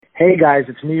Hey guys,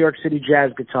 it's New York City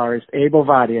jazz guitarist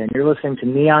Ovadia, and you're listening to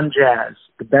Neon Jazz,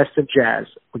 the best of jazz,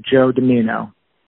 with Joe Domino.